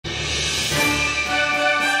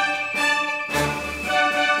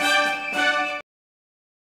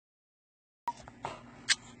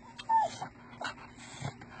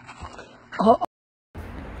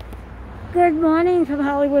morning from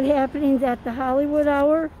Hollywood Happenings at the Hollywood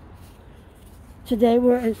Hour. Today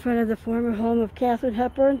we're in front of the former home of Katharine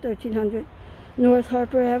Hepburn, 1300 North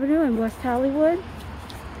Harper Avenue in West Hollywood.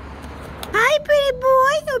 Hi, pretty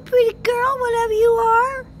boy or pretty girl, whatever you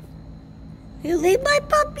are. You leave my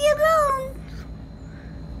puppy alone.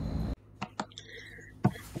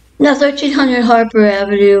 Now, 1300 Harper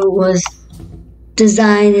Avenue was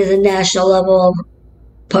designed as a national level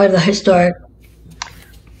part of the historic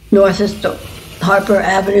North Harper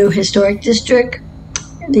Avenue Historic District.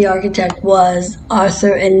 The architect was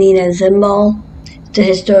Arthur and Nina Zimbal. The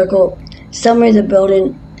historical summary of the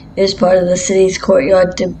building is part of the city's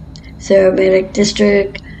courtyard thematic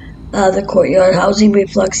district. The courtyard housing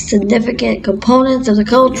reflects significant components of the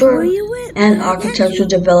culture and architectural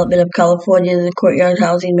development of California. The courtyard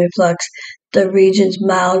housing reflects the region's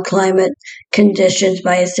mild climate conditions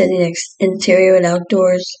by extending interior and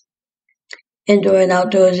indoor and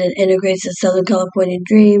outdoors, and integrates the Southern California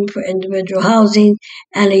dream for individual housing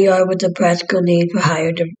and a yard with the practical need for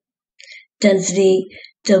higher density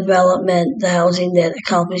development. The housing that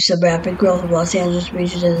accomplished the rapid growth of Los Angeles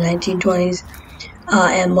region in the 1920s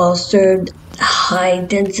and well-served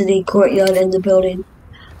high-density courtyard in the building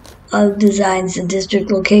designs the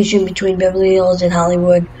district location between Beverly Hills and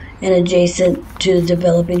Hollywood and adjacent to the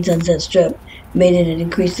developing Sunset Strip made it an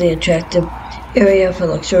increasingly attractive area for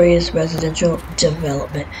luxurious residential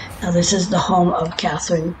development. Now, this is the home of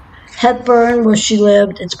Katharine Hepburn, where she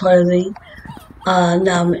lived. It's part of the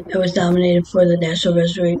it was nominated for the National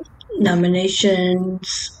Registry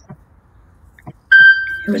nominations.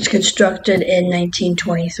 It was constructed in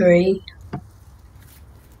 1923.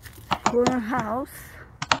 We're in a house.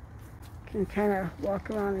 Can kind of walk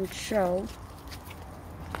around and show.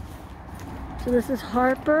 So this is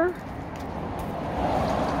Harper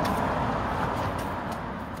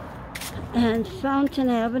and Fountain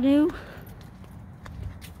Avenue.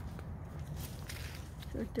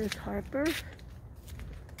 So there's Harper.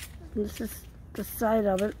 And this is the side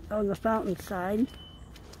of it, on the fountain side.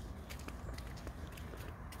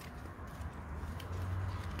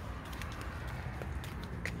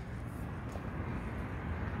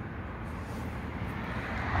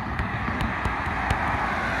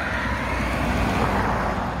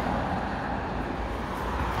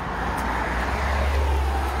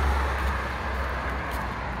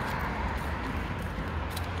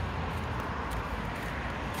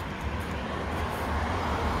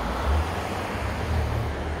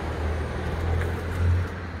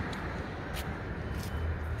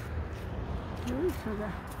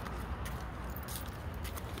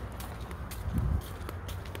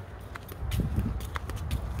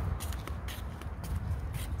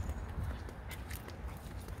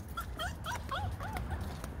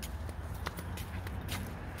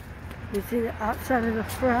 You see the outside of the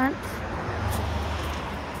front.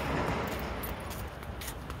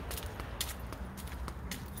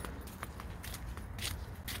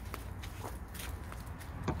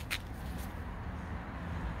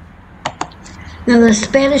 Now, the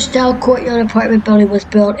Spanish-style courtyard apartment building was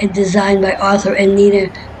built and designed by Arthur and Nina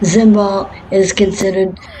Zimbal. It is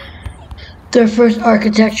considered their first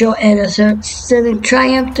architectural and aesthetic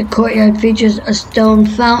triumph. The courtyard features a stone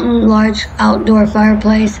fountain, large outdoor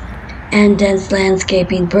fireplace, and dense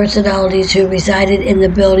landscaping. Personalities who resided in the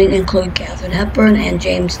building include Katharine Hepburn and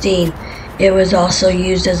James Dean. It was also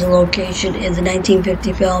used as a location in the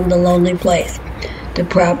 1950 film The Lonely Place. The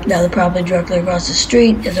property directly across the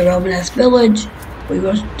street is a Romanesque village. We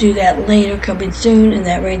will do that later, coming soon, and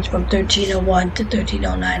that ranges from 1301 to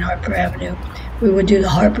 1309 Harper Avenue. We will do the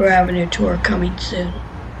Harper Avenue tour coming soon.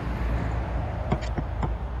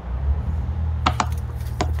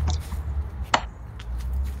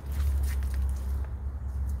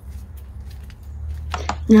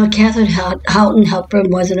 Now, Katharine Hepburn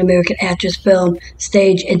was an American actress, film,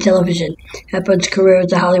 stage, and television. Hepburn's career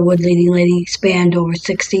as a Hollywood leading lady spanned over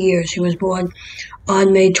 60 years. She was born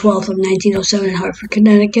on May 12th of 1907 in Hartford,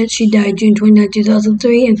 Connecticut. She died June 29,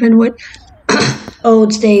 2003 in Fenwick,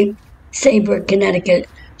 Old Saybrook, Connecticut.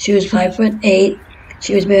 She was 5'8".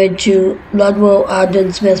 She was married to Ludlow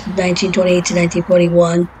Ogden Smith from 1928 to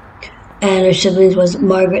 1941. And her siblings was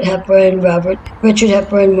Margaret Hepburn, Richard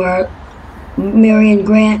Hepburn, Marion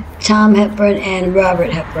Grant, Tom Hepburn, and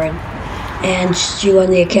Robert Hepburn. And she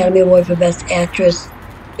won the Academy Award for Best Actress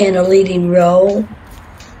in a Leading Role.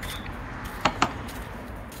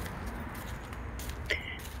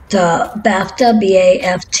 The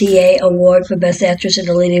BAFTA Award for Best Actress in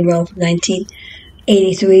a Leading Role from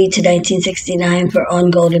 1983 to 1969 for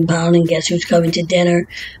On Golden Pound and Guess Who's Coming to Dinner.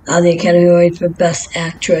 The Academy Award for Best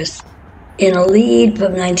Actress in a lead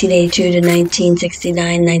from 1982 to 1969,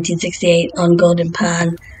 1968 on Golden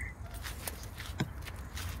Pond.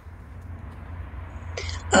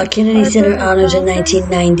 Kennedy Center Honors in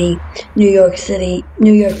 1990, New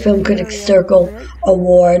York Film Critics Circle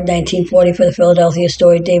Award, 1940 for the Philadelphia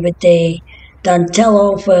story David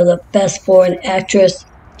Donatello for the Best Foreign Actress,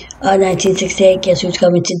 1968 Guess Who's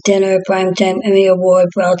Coming to Dinner, Primetime Emmy Award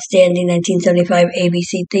for Outstanding, 1975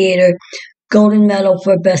 ABC Theater, Golden Medal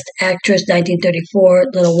for Best Actress, 1934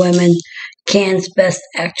 Little Women, Cannes Best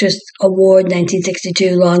Actress Award,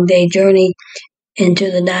 1962 Long Day Journey into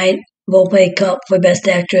the Night, Volpe Cup for Best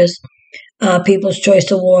Actress, People's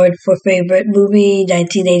Choice Award for Favorite Movie,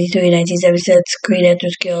 1983, 1976, Screen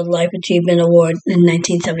Actors Guild Life Achievement Award in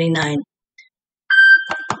 1979.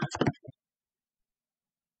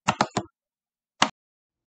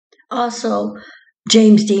 Also,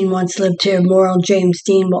 James Dean once lived here. More on James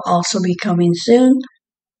Dean will also be coming soon.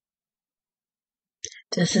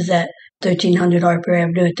 This is at 1300 Harper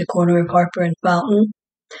Avenue at the corner of Harper and Fountain.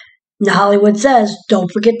 Now, Hollywood Says,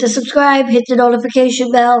 don't forget to subscribe, hit the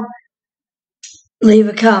notification bell, leave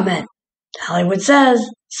a comment. Hollywood Says,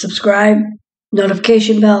 subscribe,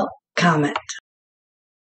 notification bell, comment.